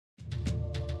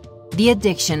The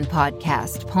Addiction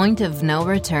Podcast, Point of No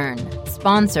Return,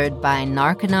 sponsored by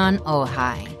Narconon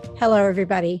Ojai. Hello,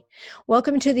 everybody.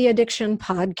 Welcome to the Addiction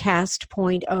Podcast,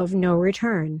 Point of No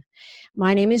Return.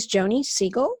 My name is Joni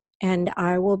Siegel, and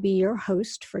I will be your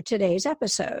host for today's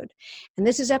episode. And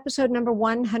this is episode number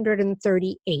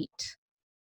 138.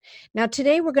 Now,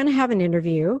 today we're going to have an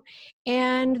interview,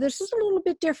 and this is a little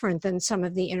bit different than some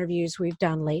of the interviews we've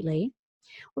done lately.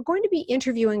 We're going to be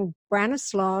interviewing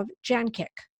Branislav Jankic.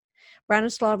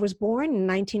 Branislav was born in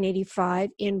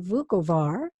 1985 in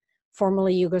Vukovar,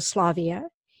 formerly Yugoslavia.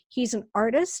 He's an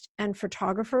artist and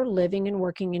photographer living and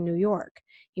working in New York.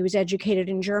 He was educated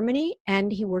in Germany,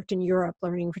 and he worked in Europe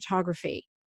learning photography.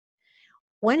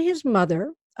 When his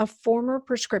mother, a former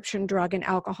prescription drug and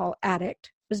alcohol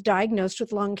addict, was diagnosed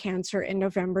with lung cancer in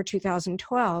November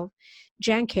 2012,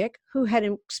 Jankic, who had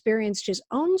experienced his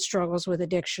own struggles with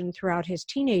addiction throughout his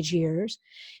teenage years,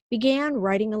 began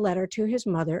writing a letter to his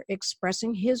mother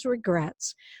expressing his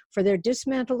regrets for their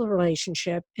dismantled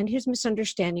relationship and his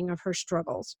misunderstanding of her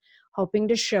struggles, hoping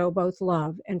to show both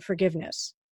love and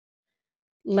forgiveness.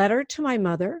 Letter to My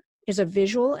Mother is a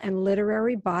visual and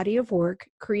literary body of work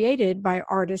created by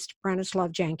artist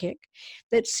Branislav Jankic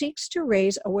that seeks to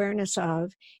raise awareness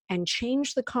of and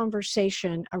change the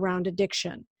conversation around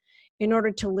addiction in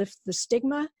order to lift the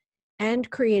stigma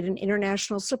and create an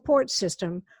international support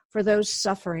system for those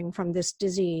suffering from this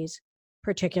disease,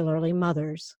 particularly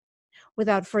mothers.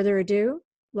 Without further ado,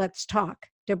 let's talk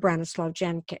to Branislav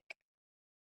Jankic.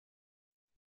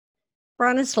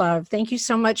 Branislav, thank you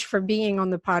so much for being on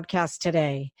the podcast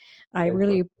today. I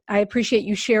appreciate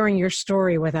you sharing your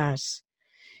story with us.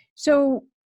 So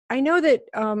I know that,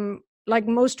 like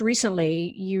most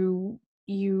recently, you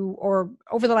or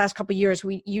over the last couple of years,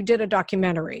 you did a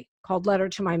documentary called Letter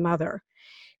to My Mother.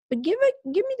 But give me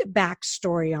the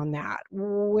backstory on that.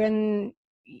 When,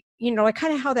 like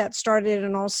kind of how that started,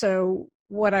 and also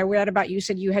what I read about you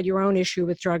said you had your own issue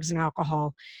with drugs and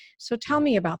alcohol. So tell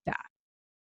me about that.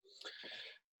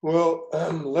 Well,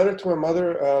 Letter to My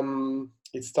Mother,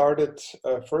 it started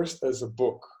first as a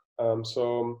book.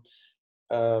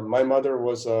 My mother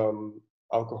was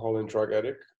alcohol and drug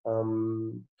addict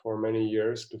for many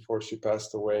years before she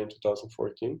passed away in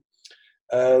 2014.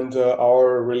 And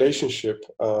our relationship,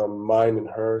 mine and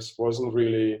hers, wasn't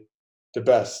really the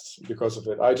best because of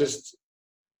it. I just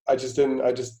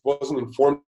wasn't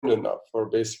informed enough, or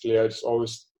basically I just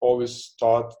always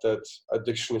thought that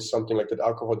addiction is something like that.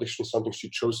 Alcohol addiction is something she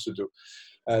chose to do,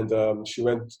 and she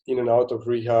went in and out of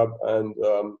rehab, and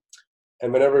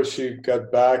whenever she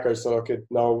got back, I thought, okay,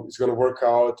 now it's going to work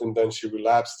out, and then she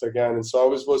relapsed again, and so I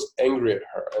was angry at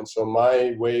her, and so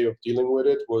my way of dealing with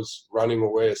it was running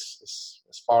away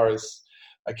as far as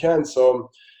I can.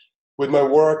 So with my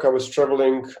work, I was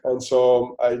traveling, and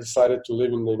so I decided to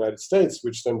live in the United States,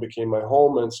 which then became my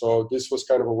home. And so this was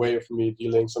kind of a way of me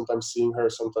dealing, sometimes seeing her,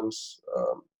 sometimes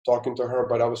talking to her,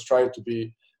 but I was trying to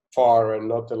be far and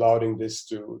not allowing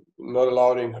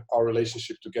our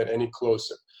relationship to get any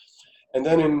closer. And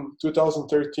then in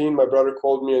 2013, my brother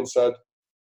called me and said,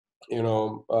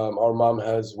 our mom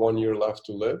has 1 year left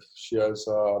to live. She has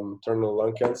terminal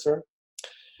lung cancer.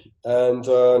 And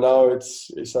now it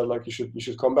said, like, you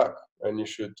should come back, and you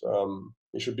should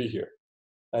be here.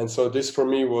 And so this for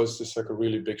me was just like a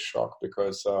really big shock,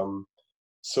 because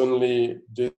suddenly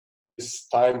this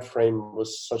time frame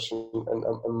was such an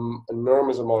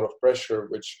enormous amount of pressure,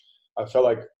 which I felt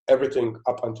like everything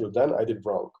up until then I did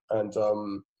wrong, and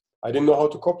I didn't know how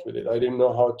to cope with it. I didn't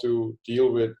know how to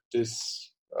deal with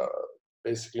this,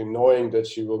 basically knowing that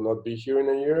she will not be here in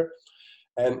a year.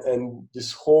 And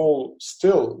this whole,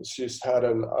 still, she's had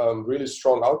a really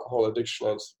strong alcohol addiction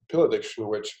and pill addiction,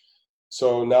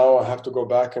 so now I have to go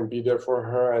back and be there for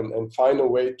her and find a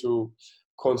way to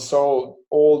console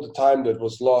all the time that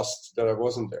was lost, that I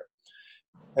wasn't there.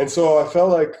 And so I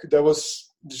felt like this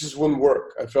just wouldn't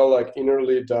work. I felt like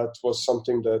innerly that was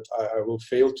something that I will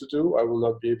fail to do. I will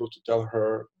not be able to tell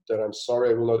her that I'm sorry.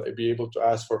 I will not be able to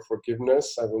ask for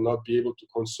forgiveness. I will not be able to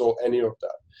console any of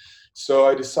that. So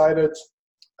I decided,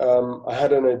 I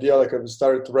had an idea, like I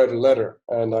started to write a letter,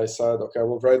 and I said, okay, I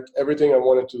will write everything I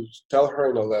wanted to tell her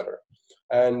in a letter.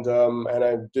 And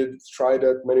I did try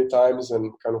that many times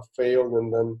and kind of failed.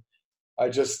 And then I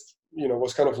just,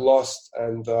 was kind of lost.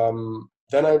 And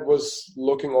then I was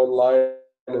looking online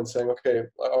and saying, okay,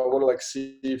 I want to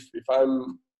see if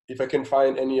I can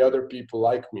find any other people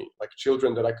like me, like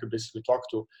children that I could basically talk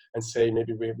to and say,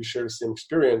 maybe we share the same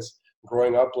experience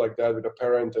growing up like that with a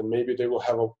parent, and maybe they will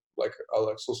have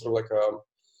some sort of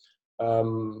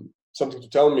something to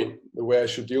tell me the way I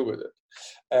should deal with it.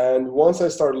 And once I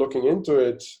started looking into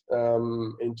it,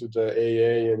 into the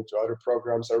AA and to other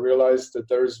programs, I realized that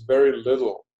there is very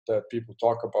little that people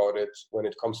talk about it when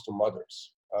it comes to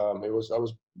mothers. I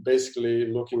was basically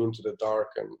looking into the dark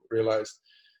and realized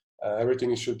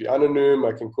everything should be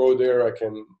anonymous. I can go there, I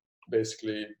can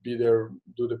basically be there,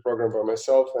 do the program by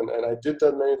myself, and I did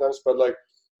that many times, but like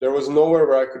there was nowhere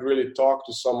where I could really talk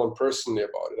to someone personally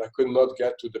about it. I could not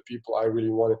get to the people I really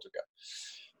wanted to get.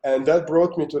 And that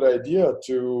brought me to the idea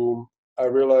I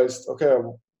realized, okay,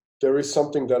 there is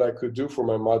something that I could do for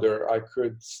my mother. I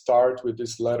could start with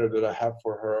this letter that I have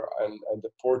for her and the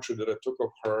portrait that I took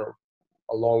of her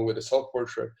along with a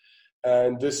self-portrait.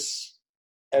 And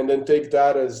then take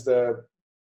that as the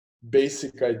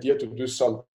basic idea to do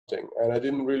something. And I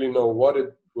didn't really know what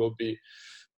it will be.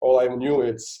 All I knew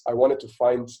I wanted to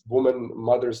find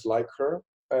mothers like her.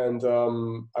 And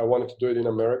I wanted to do it in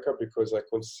America because I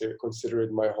consider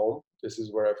it my home. This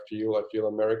is where I feel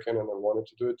American, and I wanted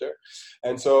to do it there.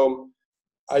 And so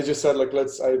I just said, like,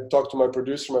 I talked to my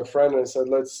producer, my friend, and I said,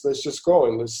 let's just go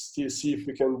and let's see if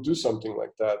we can do something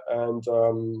like that. And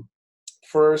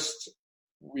first,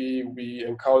 we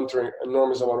encountered an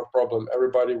enormous amount of problem.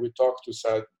 Everybody we talked to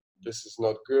said, this is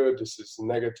not good, this is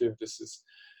negative,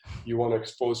 you want to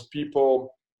expose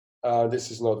people. This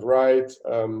is not right.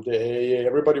 The AA,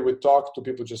 everybody we talked to,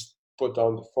 people just put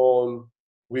down the phone.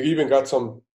 We even got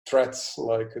some threats,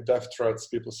 like death threats,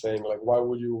 people saying, like, why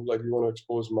would you, like, you want to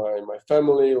expose my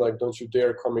family? Like, don't you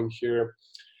dare coming here.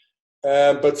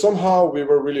 But somehow we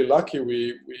were really lucky.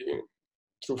 We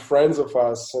through friends of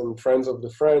us and friends of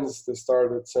the friends, they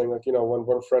started saying, like,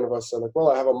 one friend of us said, like, well,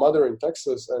 I have a mother in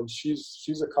Texas and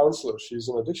she's a counselor. She's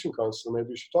an addiction counselor. Maybe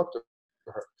you should talk to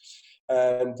her.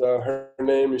 And her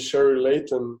name is Sherry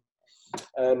Layton.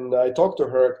 And I talked to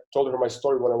her, told her my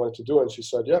story, what I wanted to do. And she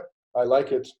said, yep, I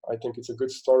like it. I think it's a good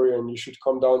story. And you should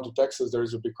come down to Texas. There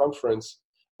is a big conference.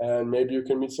 And maybe you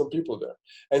can meet some people there.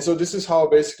 And so this is how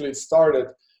basically it started.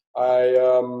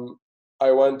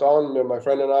 I went on, my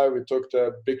friend and I, we took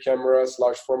the big cameras,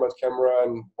 large format camera,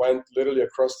 and went literally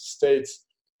across the states.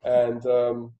 And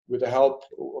with the help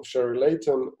of Sherry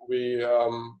Layton, we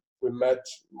met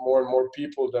more and more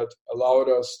people that allowed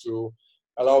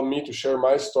me to share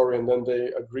my story, and then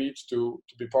they agreed to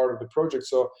be part of the project.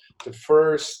 So the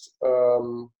first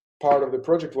part of the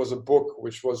project was a book,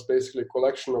 which was basically a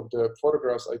collection of the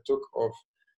photographs I took of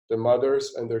the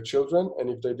mothers and their children. And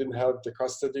if they didn't have the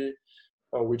custody,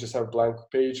 we just have blank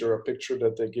page or a picture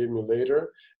that they gave me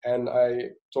later. And I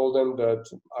told them that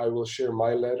I will share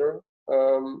my letter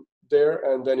there,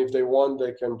 and then if they want,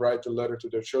 they can write a letter to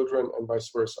their children and vice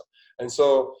versa. And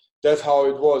so that's how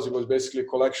it was. It was basically a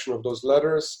collection of those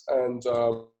letters and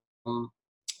the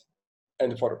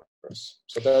photographs.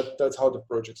 So that's how the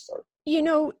project started.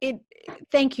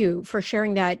 Thank you for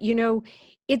sharing that.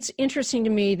 It's interesting to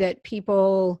me that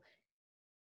people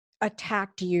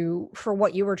attacked you for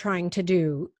what you were trying to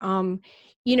do. To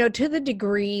the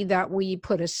degree that we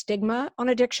put a stigma on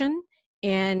addiction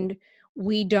and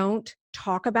we don't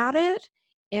talk about it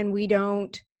and we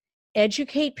don't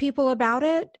educate people about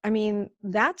it. I mean,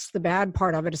 that's the bad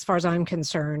part of it as far as I'm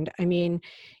concerned. I mean,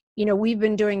 we've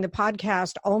been doing the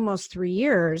podcast almost 3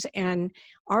 years, and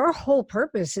our whole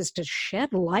purpose is to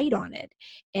shed light on it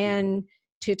and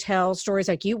to tell stories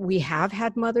like you. We have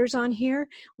had mothers on here.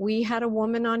 We had a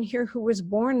woman on here who was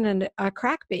born a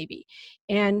crack baby.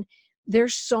 And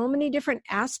there's so many different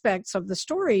aspects of the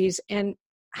stories. And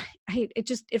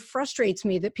it frustrates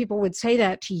me that people would say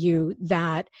that to you,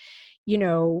 that,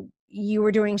 you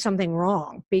were doing something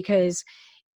wrong. Because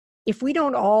if we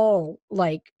don't all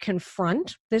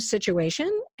confront this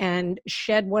situation and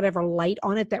shed whatever light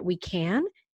on it that we can,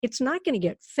 it's not going to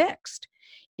get fixed.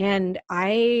 And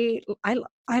I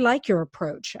like your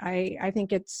approach. I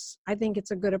think it's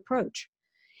a good approach.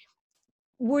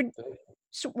 Were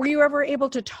you ever able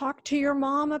to talk to your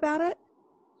mom about it?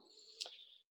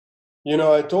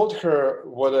 I told her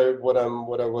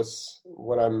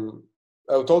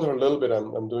I told her a little bit.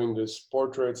 I'm doing these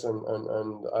portraits, and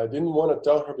I didn't want to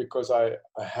tell her because I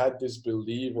had this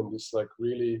belief and this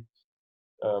really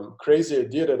crazy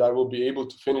idea that I will be able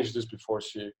to finish this before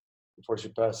she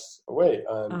passed away.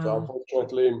 And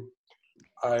unfortunately,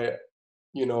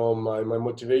 my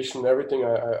motivation, everything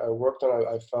I worked on,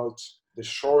 I felt the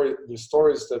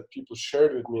stories that people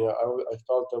shared with me, I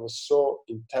felt that was so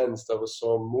intense, that was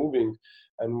so moving,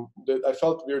 and that I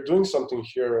felt we are doing something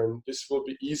here, and this will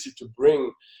be easy to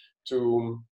bring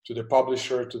to the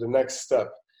publisher, to the next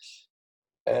step.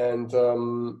 And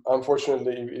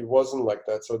unfortunately, it wasn't like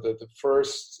that. So the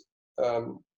first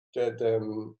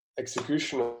the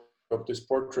execution of these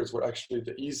portraits were actually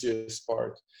the easiest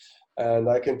part. And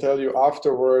I can tell you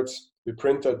afterwards, we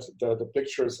printed the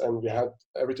pictures and we had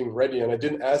everything ready. And I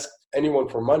didn't ask anyone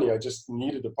for money. I just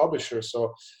needed a publisher.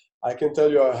 So I can tell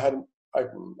you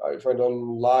if I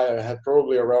don't lie, I had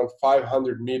probably around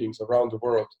 500 meetings around the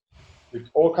world with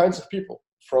all kinds of people,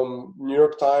 from New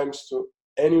York Times to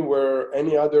anywhere,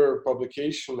 any other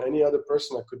publication, any other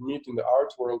person I could meet in the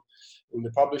art world, in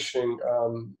the publishing,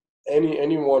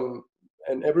 anyone.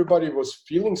 And everybody was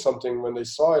feeling something when they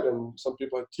saw it, and some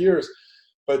people had tears.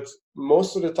 But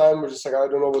most of the time, we're just like, I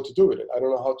don't know what to do with it. I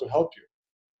don't know how to help you.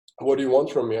 What do you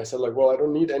want from me? I said, like, well, I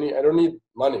don't need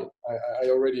money. I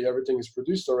already, everything is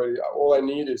produced already. All I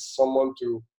need is someone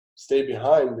to stay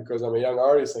behind, because I'm a young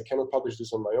artist. I cannot publish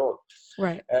this on my own.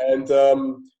 Right. And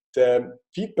the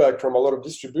feedback from a lot of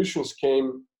distributions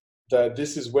came that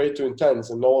this is way too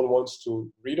intense and no one wants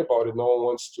to read about it. No one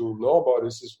wants to know about it.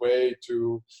 This is way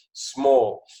too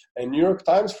small. And New York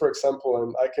Times, for example,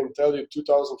 and I can tell you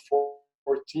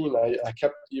 2014, I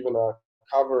kept even a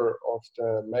cover of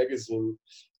the magazine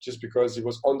just because it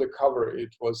was on the cover.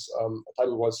 It was, the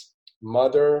title was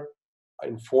Mother,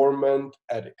 Informant,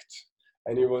 Addict.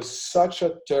 And it was such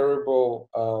a terrible,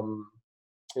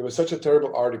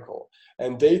 article.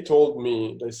 And they told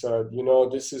me, they said,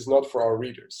 this is not for our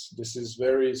readers. This is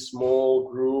very small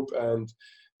group and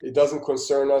it doesn't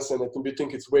concern us. And we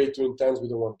think it's way too intense. We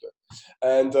don't want it.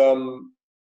 And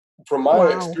from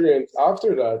my experience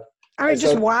after that, I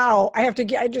just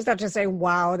have to say,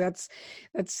 wow, that's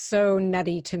so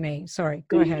nutty to me. Sorry,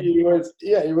 go ahead.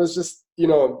 It was just,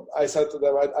 I said to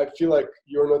them, I feel like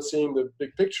you're not seeing the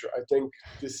big picture. I think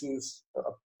this is a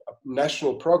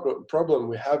national problem.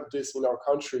 We have this in our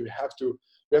country. We have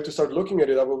to start looking at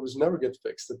it. That will never get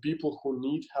fixed. The people who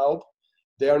need help,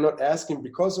 they are not asking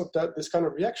because of this kind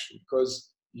of reaction,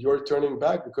 because you're turning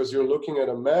back, because you're looking at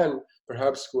a man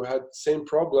perhaps who had the same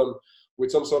problem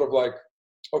with some sort of like,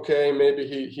 okay, maybe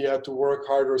he had to work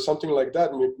harder or something like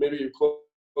that. Maybe you close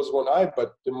one eye,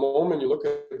 but the moment you look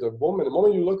at the woman, the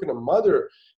moment you look at a mother,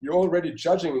 you're already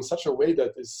judging in such a way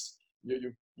that is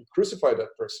you crucify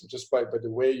that person just by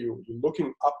the way you're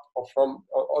looking up or from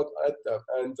at them,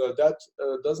 and that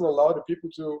doesn't allow the people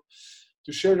to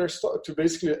share their story, to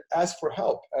basically ask for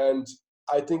help. And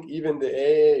I think even the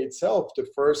AA itself, the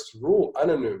first rule,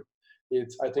 anonym,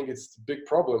 I think it's a big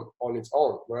problem on its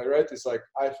own, right? It's like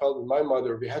I felt with my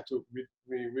mother,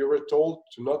 we were told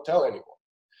to not tell anyone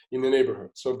in the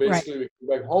neighborhood. So basically, We came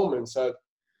back home and said,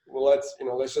 well, let's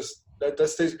just that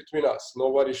stays between us.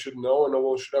 Nobody should know, and no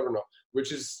one should ever know. It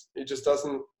just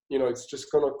doesn't, it's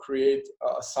just gonna create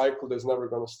a cycle that's never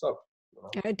gonna stop.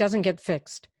 It doesn't get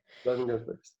fixed.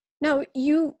 Now,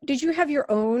 did you have your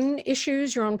own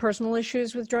issues, your own personal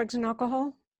issues with drugs and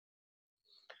alcohol?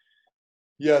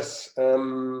 Yes,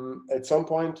 at some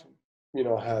point,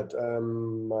 had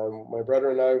my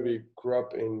brother and I, we grew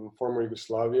up in former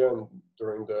Yugoslavia and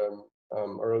during the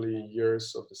early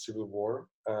years of the Civil War,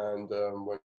 and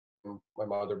when my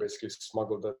mother basically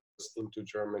smuggled us into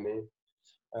Germany,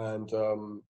 and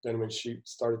then when she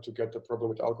started to get the problem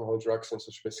with alcohol, drugs, and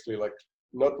so she basically like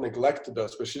not neglected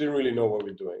us, but she didn't really know what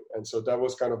we're doing, and so that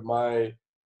was kind of my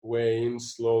way in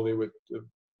slowly with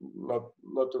not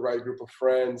the right group of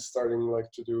friends, starting like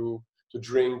to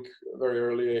drink in a very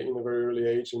early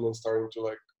age, and then starting to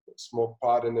like smoke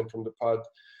pot, and then from the pot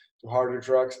to harder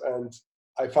drugs. And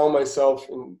I found myself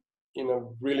in a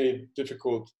really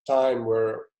difficult time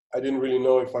where I didn't really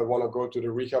know if I want to go to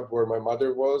the rehab where my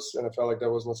mother was, and I felt like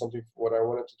that was not something what I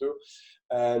wanted to do.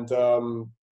 And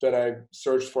then I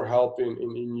searched for help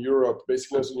in Europe,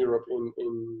 basically in Europe,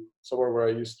 in somewhere where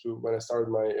I used to, when I started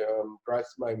my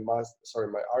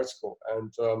art school.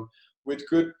 And with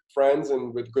good friends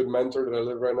and with good mentor that I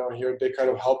live right now here, they kind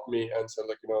of helped me and said,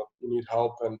 like, you need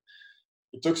help. And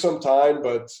it took some time,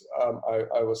 but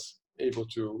I was able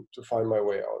to find my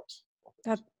way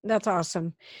out. That's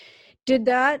awesome. Did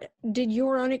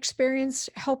your own experience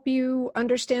help you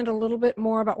understand a little bit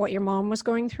more about what your mom was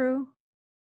going through?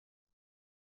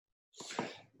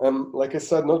 Like I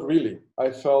said, not really.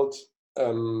 I felt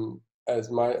when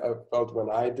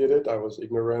I did it, I was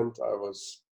ignorant, I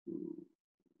was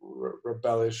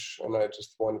rebellious, and I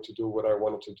just wanted to do what I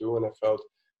wanted to do, and I felt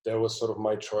that was sort of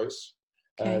my choice.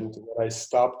 Okay. And when I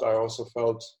stopped, I also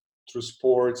felt through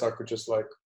sports I could just like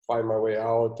find my way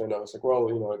out, and I was like, well,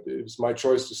 it was my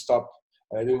choice to stop,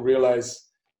 and I didn't realize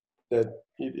that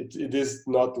it is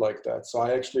not like that. So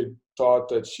I actually thought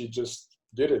that she just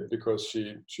did it because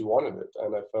she wanted it,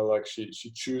 and I felt like she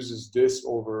chooses this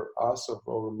over us,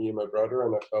 over me and my brother,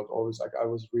 and I felt always like I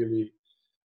was really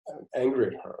angry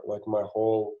at her. Like my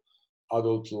whole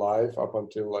adult life up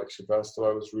until like she passed away.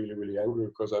 I was really, really angry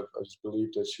because I just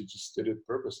believed that she just did it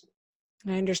purposely.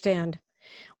 I understand.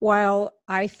 While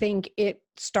I think it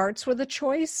starts with a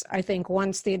choice, I think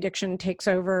once the addiction takes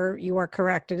over, you are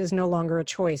correct. It is no longer a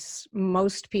choice.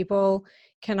 Most people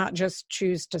cannot just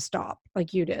choose to stop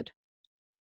like you did,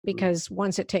 because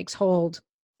once it takes hold,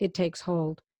 it takes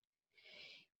hold.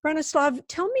 Branislav,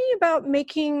 tell me about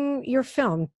making your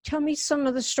film. Tell me some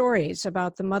of the stories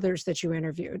about the mothers that you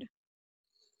interviewed.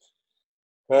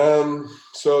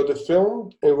 So the film,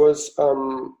 it was,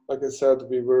 like I said,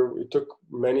 it took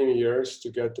many years to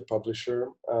get the publisher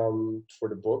for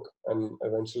the book. And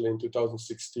eventually in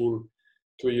 2016,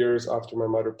 2 years after my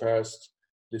mother passed,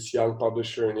 this young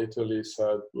publisher in Italy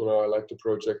said, I like the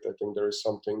project. I think there is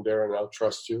something there and I'll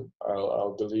trust you.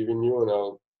 I'll believe in you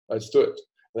and let's do it.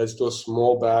 Let's do a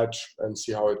small batch and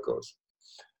see how it goes.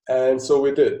 And so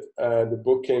we did. The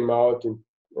book came out in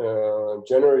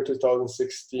January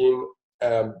 2016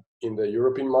 in the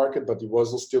European market, but it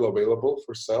wasn't still available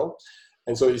for sale.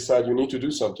 And so he said, you need to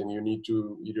do something. You need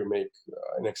to either make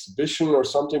an exhibition or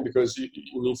something, because it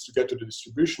needs to get to the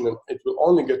distribution. And it will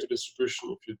only get to distribution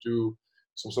if you do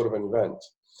some sort of an event.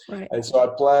 Right. And so I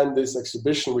planned this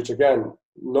exhibition, which again,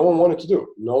 no one wanted to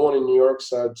do. No one in New York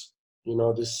said,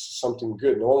 this is something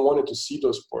good. No one wanted to see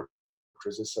those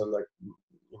portraits. They said,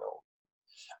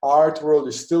 art world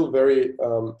is still very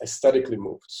aesthetically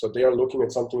moved. So they are looking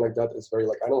at something like that as very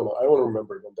I don't know, I don't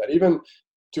remember that. Even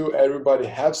to everybody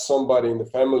have somebody in the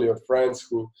family or friends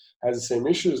who has the same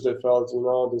issues, they felt,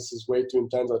 this is way too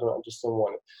intense. I just don't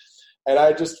want it. And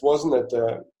I just wasn't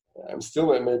I'm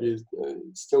still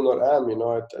still not am,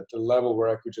 at the level where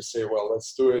I could just say, well,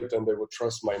 let's do it. And they would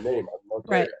trust my name. I'm not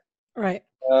there yet. Right.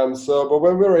 But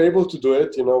when we were able to do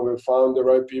it, we found the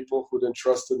right people who then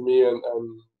trusted me and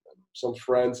some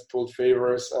friends pulled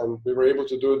favors and we were able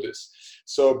to do this.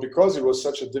 So because it was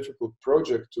such a difficult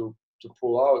project to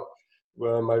pull out,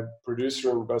 my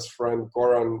producer and best friend,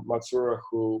 Goran Matsura,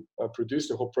 who produced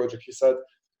the whole project, he said,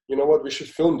 you know what, we should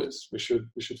film this. We should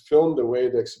film the way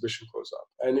the exhibition goes up.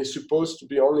 And it's supposed to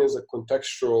be only as a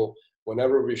contextual,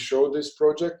 whenever we show this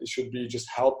project, it should be just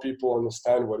help people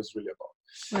understand what it's really about.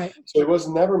 Right. So it was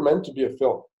never meant to be a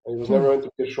film. It was never meant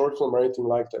to be a short film or anything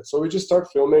like that. So we just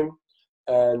start filming.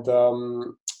 And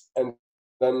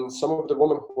then some of the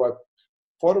women who I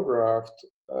photographed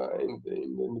in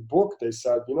the book, they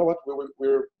said, you know what,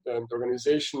 we're the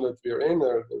organization that we're in,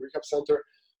 the rehab center,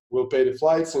 will pay the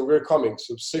flights and we're coming.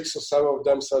 So 6 or 7 of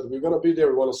them said, we're going to be there.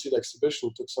 We want to see the exhibition.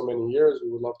 It took so many years.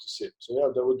 We would love to see it. So yeah,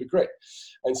 that would be great.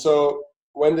 And so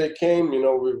when they came,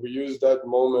 we used that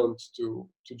moment to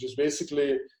just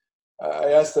basically,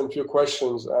 I asked them a few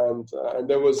questions and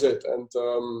that was it. And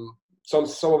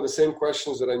some of the same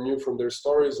questions that I knew from their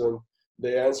stories, and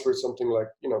they answered something like,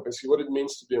 basically what it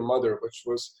means to be a mother, which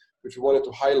we wanted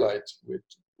to highlight with,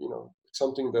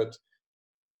 something that,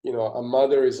 a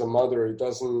mother is a mother.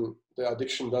 The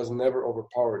addiction doesn't never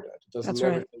overpower that. It doesn't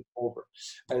never take over.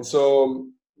 And so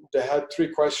they had 3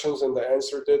 questions and they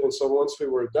answered it. And so once we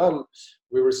were done,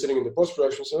 we were sitting in the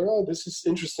post-production saying, oh, this is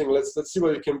interesting. Let's see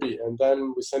what it can be. And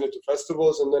then we sent it to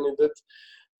festivals, and then it did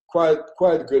quite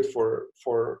good for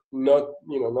not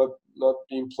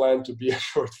being planned to be a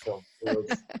short film.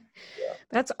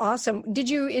 That's awesome. Did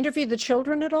you interview the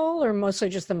children at all, or mostly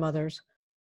just the mothers?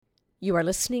 You are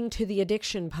listening to the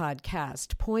Addiction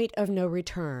Podcast, Point of No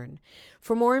Return.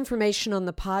 For more information on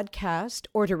the podcast,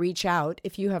 or to reach out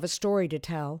if you have a story to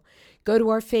tell, go to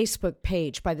our Facebook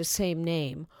page by the same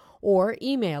name, or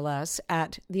email us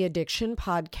at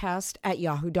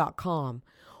theaddictionpodcast@yahoo.com,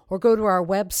 or go to our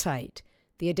website,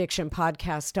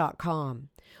 theaddictionpodcast.com,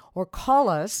 or call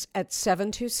us at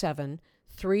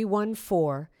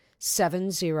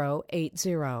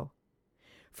 727-314-7080.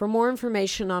 For more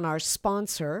information on our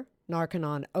sponsor,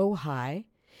 Narconon Ojai,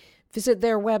 visit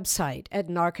their website at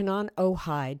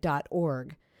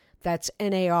narcononoji.org. That's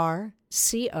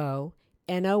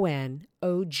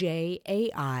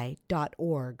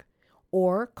narcononoJai.org,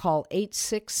 or call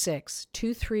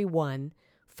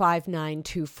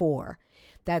 866-231-5924.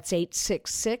 That's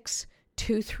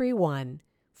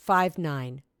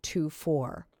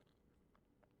 866-231-5924.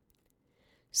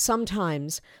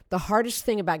 Sometimes the hardest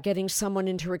thing about getting someone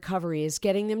into recovery is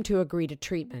getting them to agree to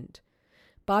treatment.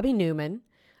 Bobby Newman,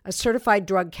 a certified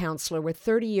drug counselor with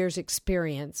 30 years'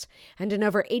 experience and an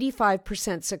over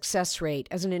 85% success rate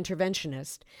as an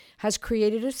interventionist, has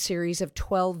created a series of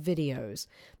 12 videos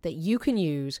that you can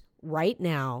use right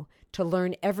now to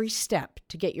learn every step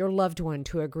to get your loved one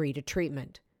to agree to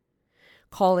treatment.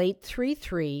 Call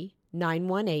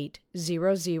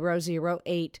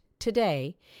 833-918-0008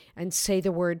 today and say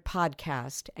the word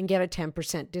podcast and get a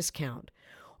 10% discount.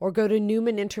 Or go to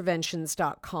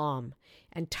newmaninterventions.com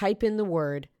and type in the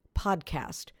word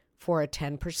podcast for a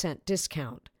 10%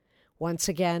 discount. Once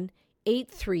again,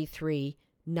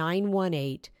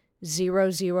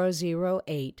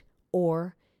 833-918-0008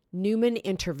 or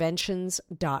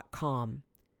newmaninterventions.com.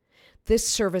 This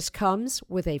service comes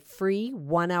with a free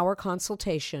 1-hour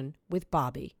consultation with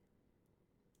Bobby.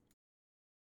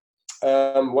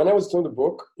 When I was doing the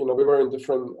book, we were in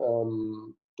different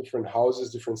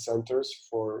houses, different centers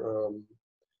for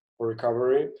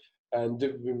recovery, and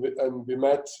we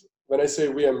met. When I say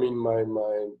we, I mean my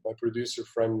producer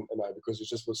friend and I, because it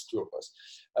just was two of us.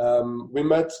 We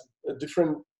met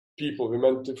different people. We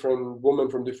met different women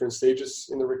from different stages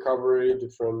in the recovery,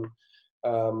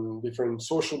 different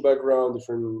social background,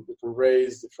 different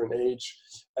race, different age,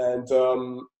 and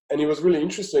it was really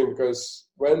interesting because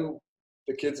when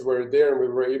the kids were there and we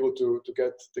were able to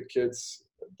get the kids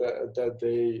that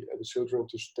day, the children,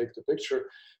 to take the picture,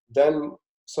 then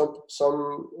some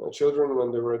children,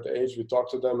 when they were at the age, we talked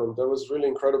to them, and that was really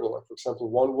incredible. Like, for example,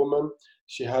 one woman,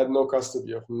 she had no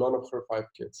custody of none of her 5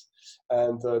 kids,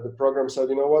 and the program said,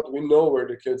 you know what, we know where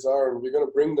the kids are, and we're going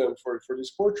to bring them for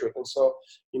this portrait. And so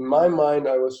in my mind,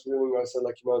 I said,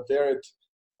 like, they're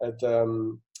at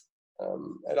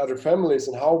other families,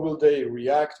 and how will they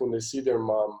react when they see their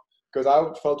mom? Because I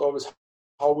felt always,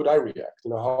 how would I react?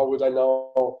 How would I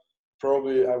now?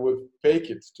 Probably I would fake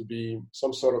it to be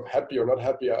some sort of happy or not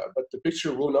happy, but the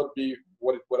picture will not be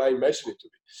what I imagine it to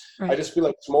be. Right. I just feel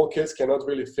like small kids cannot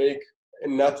really fake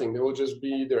nothing. They will just be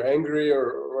either angry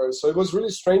or so it was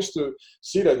really strange to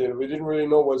see that. We didn't really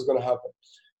know what was going to happen.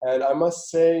 And I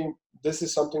must say, this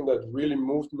is something that really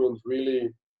moved me and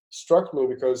really struck me,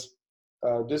 because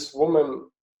this woman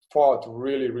fought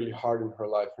really, really hard in her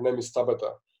life. Her name is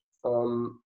Tabata.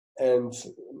 And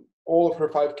all of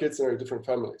her 5 kids are in different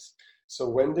families. So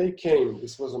when they came,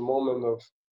 this was a moment of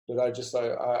that I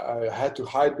had to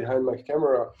hide behind my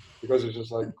camera, because it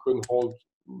just like couldn't hold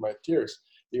my tears.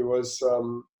 It was,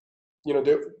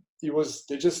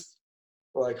 they just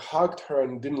like hugged her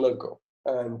and didn't let go.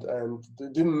 And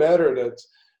it didn't matter that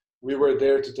we were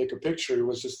there to take a picture. It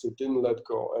was just, it didn't let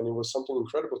go. And it was something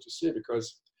incredible to see,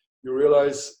 because you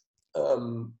realize a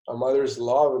mother's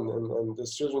love and the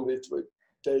children,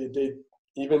 they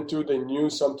even though they knew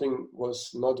something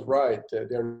was not right,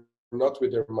 they're not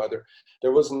with their mother.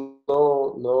 There was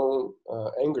no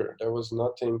anger. There was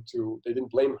nothing they didn't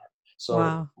blame her. So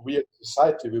wow. We as a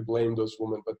society, we blame those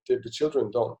women, but the children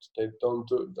don't. They don't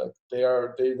do that.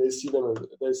 They see them,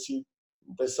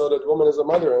 they saw that woman as a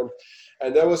mother,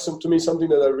 and that was to me something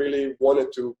that I really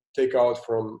wanted to take out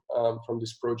from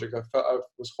this project. I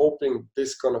was hoping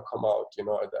this gonna come out,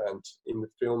 at the end in the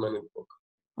film and in the book.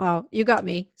 Wow, you got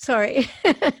me. Sorry.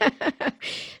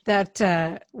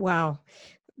 Wow,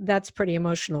 that's pretty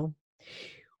emotional.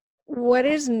 What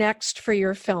is next for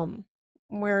your film?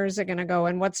 Where is it going to go,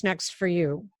 and what's next for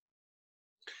you?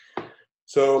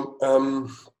 So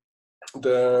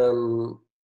the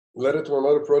Letter to My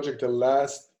Mother project, the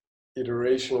last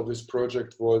iteration of this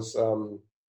project was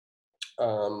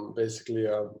basically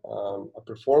a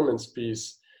performance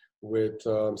piece with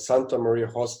Santa Maria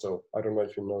Hostel. I don't know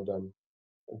if you know them.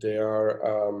 They are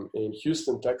in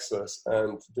Houston, Texas,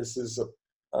 and this is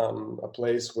a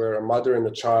place where a mother and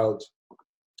a child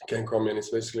can come in.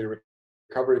 It's basically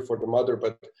recovery for the mother,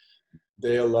 but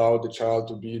they allow the child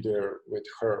to be there with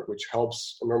her, which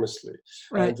helps enormously.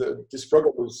 Right. And this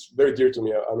program was very dear to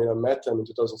me. I mean, I met them in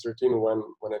 2013 when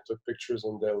I took pictures,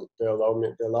 and they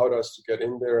allowed us to get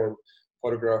in there and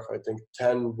photograph, I think,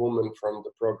 10 women from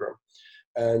the program.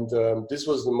 And this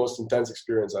was the most intense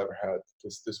experience I ever had.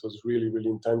 This was really, really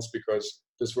intense, because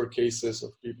these were cases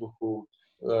of people who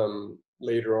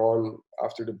later on,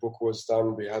 after the book was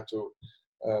done, we had to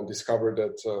discover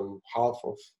that half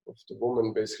of the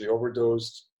women basically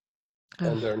overdosed,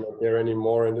 and they're not there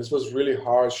anymore. And this was really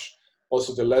harsh.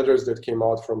 Also, the letters that came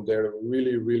out from there were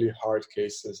really, really hard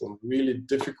cases and really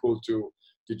difficult to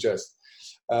digest.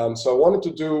 So I wanted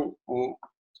to do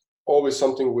always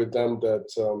something with them that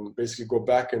basically go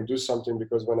back and do something,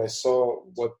 because when I saw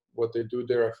what they do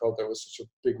there, I felt that was such a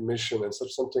big mission and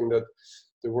such something that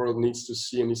the world needs to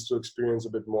see and needs to experience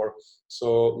a bit more.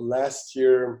 So last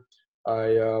year,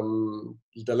 the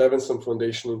Levinson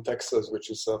Foundation in Texas, which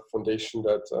is a foundation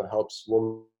that helps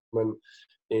women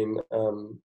in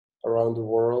around the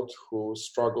world who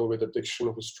struggle with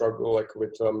addiction, who struggle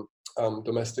with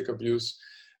domestic abuse.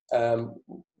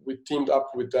 We teamed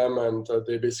up with them, and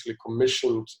they basically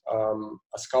commissioned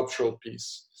a sculptural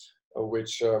piece,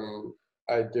 which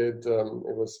I did,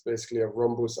 it was basically a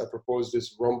rhombus. I proposed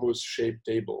this rhombus-shaped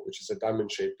table, which is a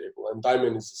diamond-shaped table. And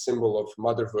diamond is a symbol of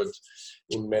motherhood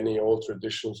in many old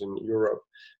traditions in Europe.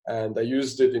 And I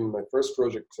used it in my first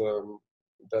project,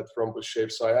 that rhombus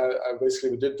shape. So I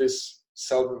basically, we did this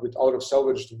out of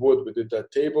salvaged wood. We did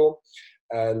that table,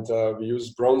 and we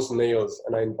used bronze nails.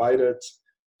 And I invited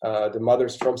the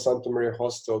mothers from Santa Maria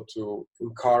Hostel to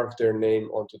carve their name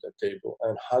onto the table.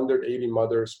 And 180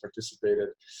 mothers participated.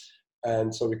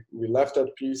 And so we left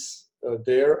that piece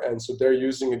there, and so they're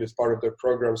using it as part of their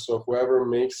program. So whoever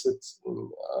makes it in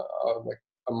like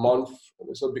a month,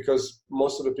 so because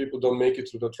most of the people don't make it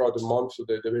throughout the month, so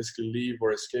they basically leave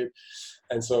or escape.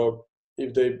 And so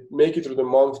if they make it through the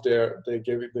month, they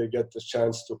get the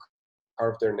chance to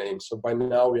carve their names. So by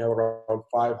now we have around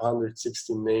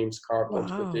 560 names carved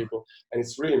onto the table, and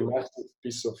it's really a massive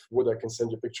piece of wood. I can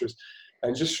send you pictures,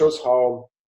 and it just shows how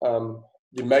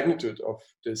the magnitude of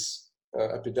this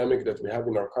epidemic that we have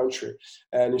in our country,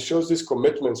 and it shows this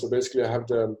commitment. So basically,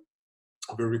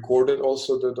 we recorded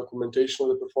also the documentation of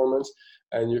the performance,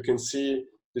 and you can see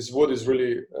this wood is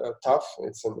really tough.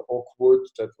 It's an oak wood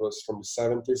that was from the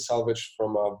 70s, salvaged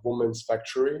from a woman's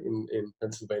factory in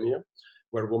Pennsylvania,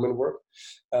 where women work,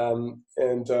 and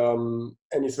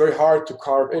it's very hard to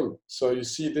carve in. So you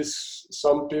see this,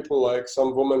 some people, like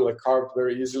some women, like carved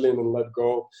very easily and then let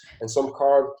go, and some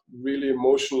carved really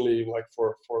emotionally, like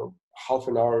for half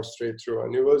an hour straight through.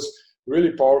 And it was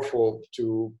really powerful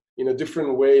to, in a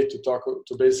different way,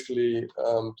 to basically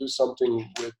do something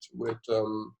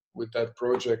with that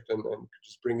project and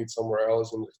just bring it somewhere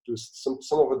else and do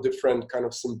some of a different kind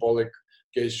of symbolic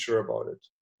gesture about it.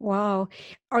 Wow.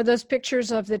 Are those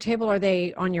pictures of the table, are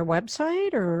they on your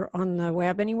website or on the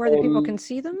web anywhere that people can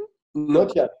see them?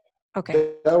 Not yet.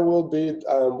 Okay. That will be,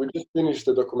 we just finished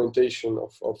the documentation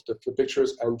of the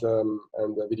pictures and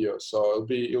the video. So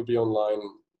it'll be online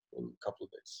in a couple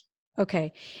of days.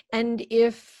 Okay. And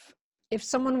if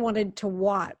someone wanted to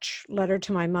watch Letter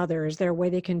to My Mother, is there a way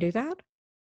they can do that?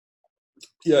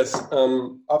 Yes.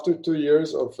 After 2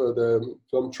 years of the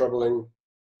film traveling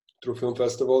through film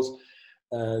festivals,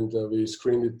 and we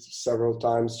screened it several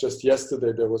times. Just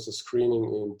yesterday, there was a screening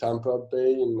in Tampa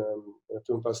Bay in a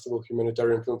film festival,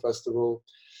 humanitarian film festival.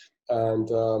 And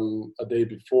a day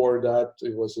before that,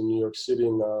 it was in New York City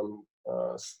in,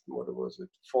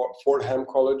 Fordham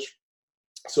College.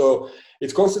 So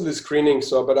it's constantly screening.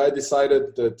 So, but I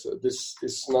decided that this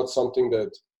is not something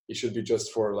that it should be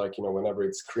just for, like, whenever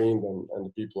it's screened and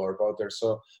the people are about there.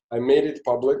 So I made it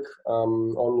public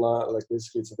online, like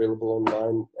basically it's available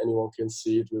online. Anyone can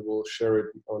see it. We will share it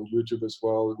on YouTube as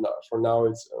well. For now,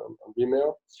 it's on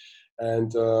Vimeo.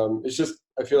 And it's just,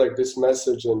 I feel like this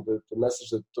message and the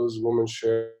message that those women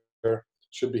share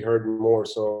should be heard more.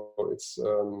 So it's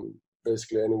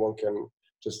basically anyone can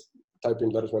just type in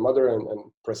Letter to My Mother and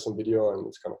press some video and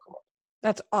it's going to come up.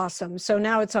 That's awesome. So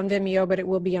now it's on Vimeo, but it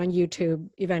will be on YouTube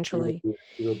eventually.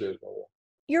 It will be as well, yeah.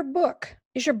 Your book,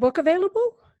 is your book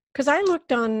available? Because I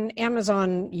looked on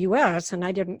Amazon US and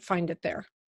I didn't find it there.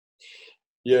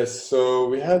 Yes, so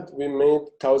we made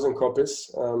 1,000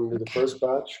 copies with the first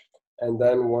batch, and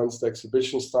then once the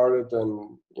exhibition started,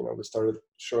 and we started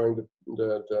showing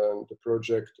the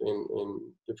project in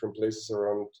different places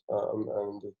around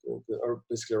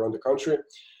basically around the country.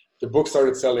 The book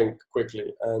started selling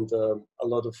quickly, and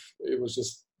it was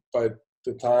just by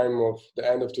the time of the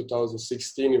end of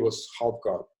 2016, it was half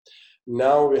gone.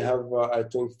 Now we have, I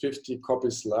think, 50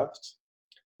 copies left.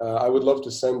 I would love to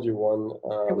send you one.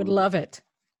 I would love it.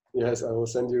 Yes, I will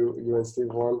send you and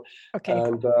Steve one. Okay.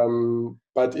 And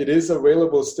but it is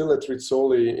available still at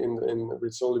Rizzoli in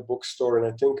Rizzoli bookstore, and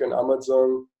I think on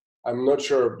Amazon. I'm not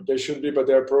sure. They should be, but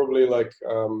they're probably like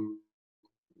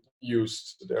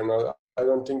used. They're not. I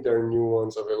don't think there are new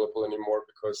ones available anymore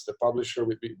because the publisher,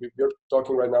 we're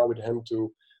talking right now with him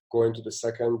to go into the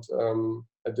second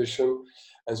edition.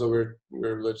 And so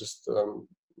we're just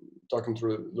talking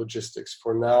through logistics.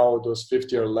 For now, those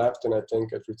 50 are left, and I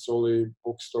think at Rizzoli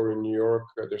bookstore in New York,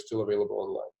 they're still available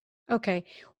online. Okay.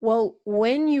 Well,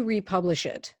 when you republish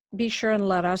it, be sure and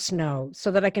let us know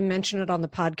so that I can mention it on the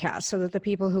podcast so that the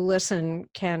people who listen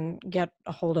can get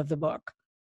a hold of the book.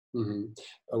 Mm-hmm.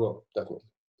 I will, definitely.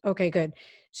 Okay, good.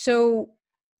 So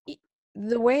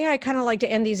the way I kind of like to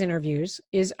end these interviews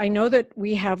is I know that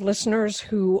we have listeners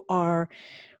who are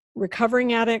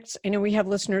recovering addicts. I know we have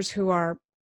listeners who are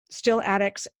still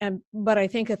addicts, but I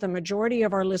think that the majority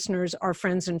of our listeners are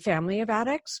friends and family of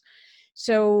addicts.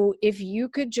 So if you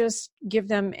could just give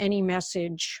them any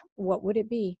message, what would it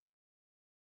be?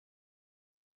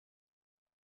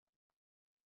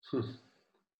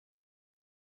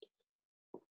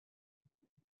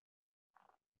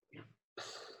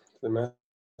 The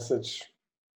message,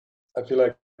 I feel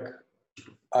like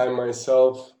I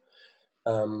myself,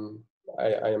 I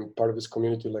am part of this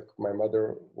community, like my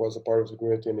mother was a part of the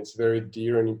community, and it's very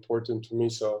dear and important to me.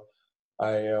 So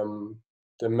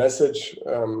the message,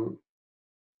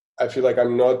 I feel like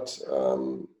I'm not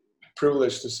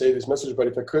privileged to say this message, but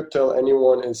if I could tell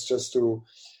anyone, it's just to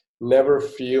never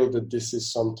feel that this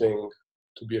is something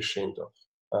to be ashamed of.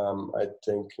 I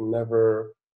think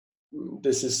never,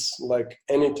 this is like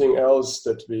anything else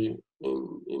that we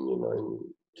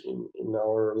in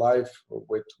our life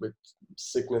with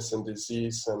sickness and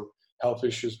disease and health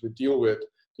issues we deal with,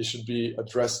 they should be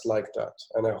addressed like that.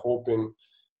 And I hope in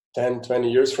 10,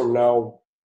 20 years from now,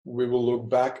 we will look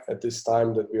back at this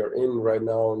time that we are in right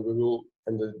now, and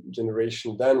the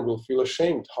generation then will feel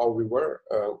ashamed how we were.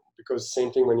 Because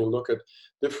same thing when you look at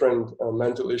different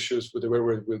mental issues with the way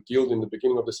we dealt in the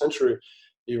beginning of the century,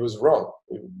 it was wrong.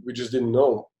 We just didn't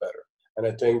know better. And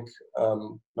I think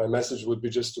my message would be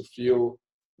just to feel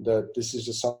that this is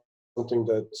just something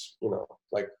that,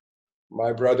 like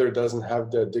my brother doesn't have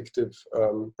the addictive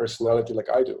personality like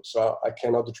I do. So I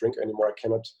cannot drink anymore. I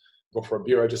cannot go for a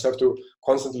beer. I just have to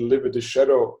constantly live with this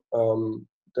shadow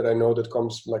that I know that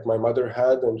comes like my mother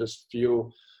had, and just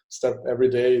feel every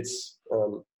day it's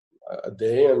a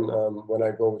day. And when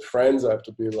I go with friends, I have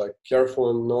to be like careful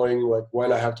and knowing like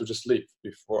when I have to just leave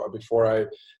before I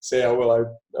say, I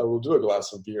will do a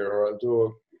glass of beer, or I'll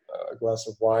do a glass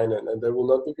of wine, and that will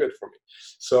not be good for me.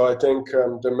 So I think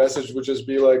the message would just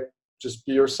be like, just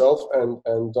be yourself, and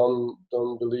don't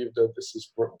believe that this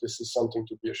is something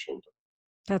to be ashamed of.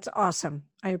 That's awesome.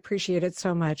 I appreciate it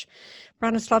so much.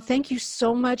 Branislav, thank you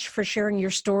so much for sharing your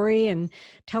story and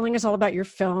telling us all about your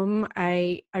film.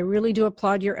 I really do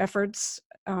applaud your efforts.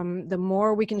 The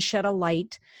more we can shed a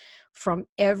light from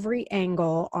every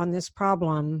angle on this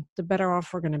problem, the better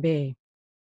off we're going to be.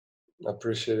 I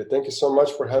appreciate it. Thank you so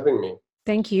much for having me.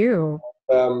 Thank you.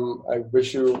 I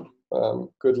wish you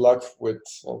good luck with,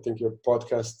 I think, your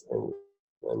podcast, and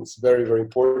it's very, very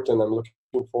important. I'm looking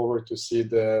forward to see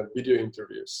the video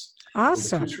interviews in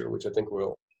the future, which I think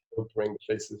will bring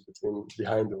faces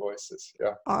behind the voices.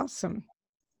 Yeah. Awesome.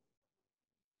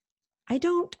 I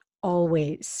don't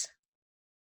always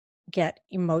get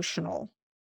emotional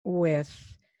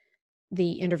with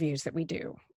the interviews that we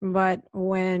do, but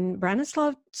when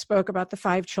Branislav spoke about the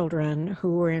 5 children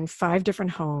who were in 5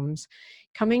 different homes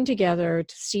coming together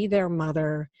to see their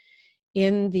mother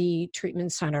in the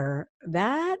treatment center,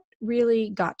 that really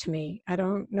got to me. I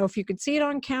don't know if you could see it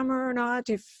on camera or not,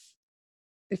 if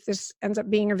this ends up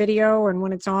being a video and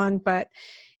when it's on, but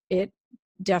it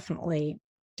definitely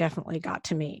got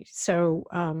to me. So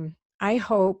I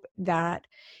hope that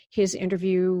his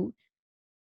interview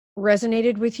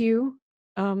resonated with you.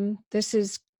 This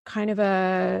is kind of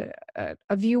a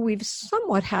view we've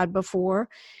somewhat had before,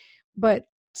 but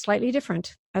slightly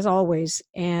different as always.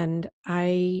 And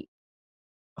I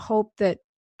hope that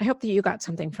you got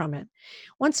something from it.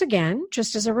 Once again,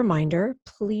 just as a reminder,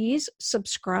 please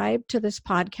subscribe to this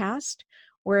podcast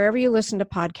wherever you listen to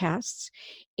podcasts,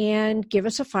 and give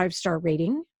us a 5-star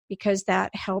rating, because that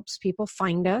helps people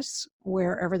find us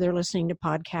wherever they're listening to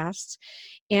podcasts.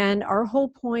 And our whole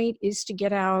point is to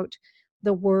get out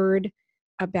the word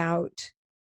about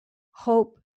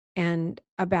hope and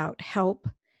about help.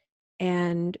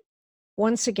 And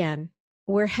once again,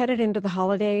 we're headed into the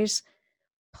holidays.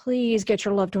 Please get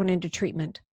your loved one into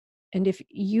treatment. And if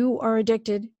you are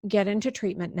addicted, get into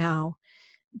treatment now.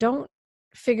 Don't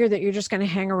figure that you're just going to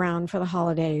hang around for the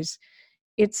holidays.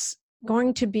 It's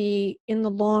going to be, in the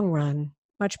long run,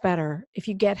 much better if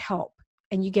you get help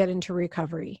and you get into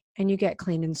recovery and you get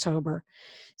clean and sober.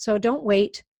 So don't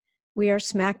wait. We are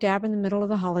smack dab in the middle of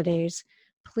the holidays.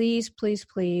 Please, please,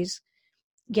 please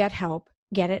get help.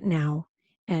 Get it now.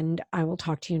 And I will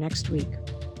talk to you next week.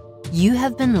 You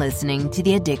have been listening to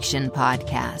the Addiction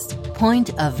Podcast,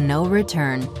 Point of No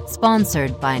Return,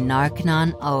 sponsored by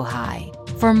Narconon Ojai.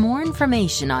 For more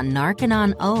information on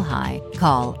Narconon Ojai,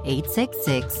 call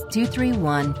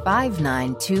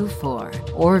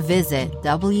 866-231-5924 or visit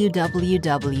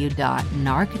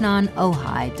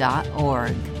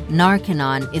www.narcononojai.org.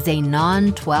 Narconon is a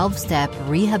non-12-step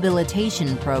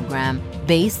rehabilitation program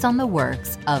based on the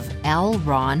works of L.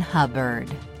 Ron Hubbard.